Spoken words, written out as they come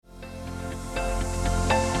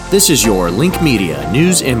This is your Link Media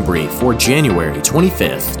News in Brief for January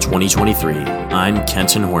 25th, 2023. I'm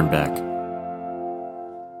Kenton Hornbeck.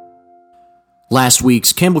 Last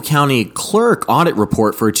week's Campbell County Clerk Audit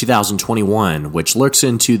Report for 2021, which looks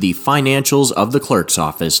into the financials of the clerk's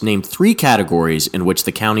office, named 3 categories in which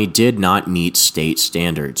the county did not meet state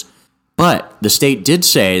standards. But the state did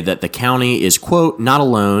say that the county is, quote, not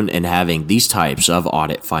alone in having these types of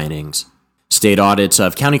audit findings. State audits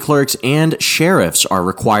of county clerks and sheriffs are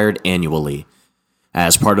required annually.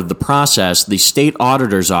 As part of the process, the state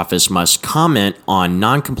auditor's office must comment on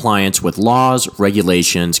noncompliance with laws,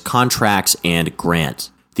 regulations, contracts, and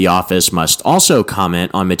grants. The office must also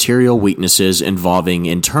comment on material weaknesses involving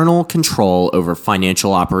internal control over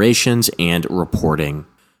financial operations and reporting.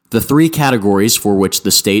 The 3 categories for which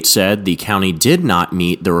the state said the county did not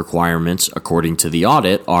meet the requirements according to the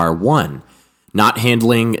audit are 1. Not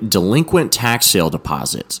handling delinquent tax sale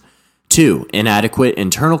deposits. 2. Inadequate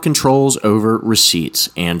internal controls over receipts.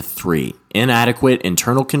 And 3. Inadequate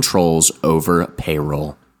internal controls over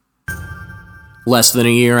payroll. Less than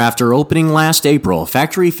a year after opening last April,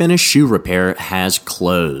 Factory Finish Shoe Repair has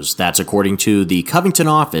closed. That's according to the Covington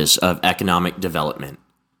Office of Economic Development.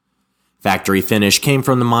 Factory Finish came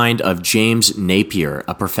from the mind of James Napier,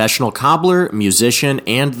 a professional cobbler, musician,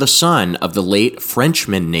 and the son of the late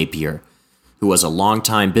Frenchman Napier, who was a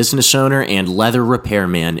longtime business owner and leather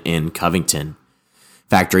repairman in Covington.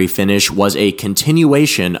 Factory Finish was a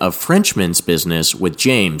continuation of Frenchman's business, with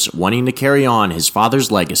James wanting to carry on his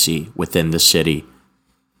father's legacy within the city.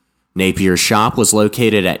 Napier's shop was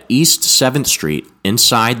located at East 7th Street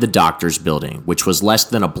inside the doctor's building, which was less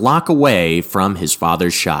than a block away from his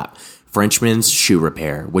father's shop, Frenchman's Shoe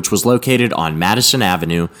Repair, which was located on Madison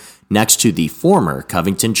Avenue next to the former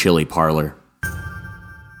Covington Chili Parlor.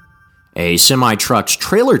 A semi-truck's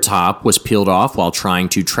trailer top was peeled off while trying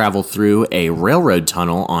to travel through a railroad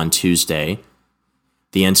tunnel on Tuesday.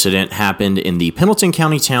 The incident happened in the Pendleton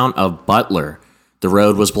County town of Butler. The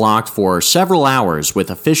road was blocked for several hours,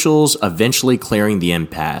 with officials eventually clearing the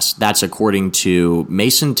impasse. That's according to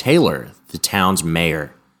Mason Taylor, the town's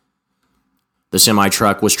mayor. The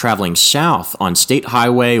semi-truck was traveling south on State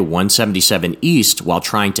Highway 177 East while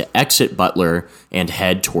trying to exit Butler and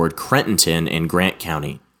head toward Crenton in Grant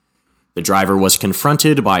County. The driver was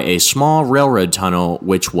confronted by a small railroad tunnel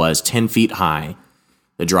which was 10 feet high.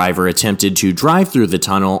 The driver attempted to drive through the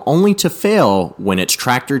tunnel only to fail when its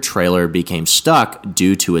tractor-trailer became stuck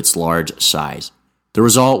due to its large size. The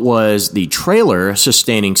result was the trailer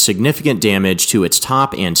sustaining significant damage to its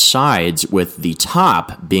top and sides, with the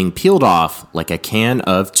top being peeled off like a can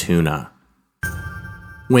of tuna.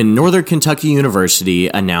 When Northern Kentucky University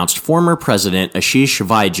announced former President Ashish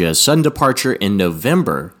Vaija's sudden departure in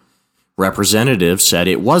November, representatives said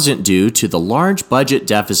it wasn't due to the large budget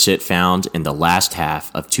deficit found in the last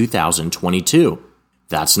half of 2022.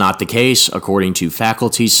 That's not the case, according to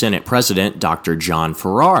Faculty Senate President Dr. John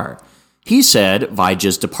Farrar. He said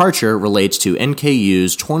Vaija's departure relates to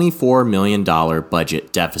NKU's $24 million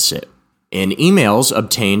budget deficit. In emails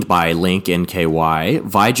obtained by Link NKY,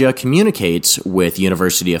 Vaija communicates with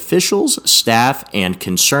university officials, staff, and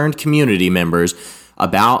concerned community members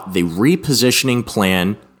about the repositioning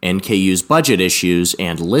plan, NKU's budget issues,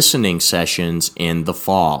 and listening sessions in the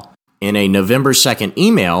fall. In a November 2nd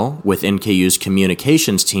email with NKU's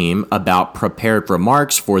communications team about prepared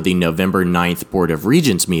remarks for the November 9th Board of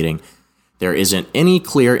Regents meeting, there isn't any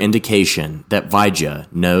clear indication that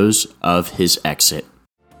Vaija knows of his exit.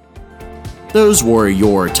 Those were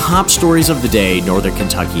your top stories of the day, Northern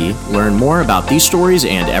Kentucky. Learn more about these stories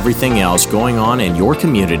and everything else going on in your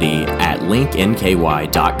community at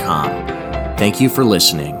linknky.com. Thank you for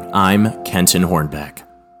listening. I'm Kenton Hornbeck.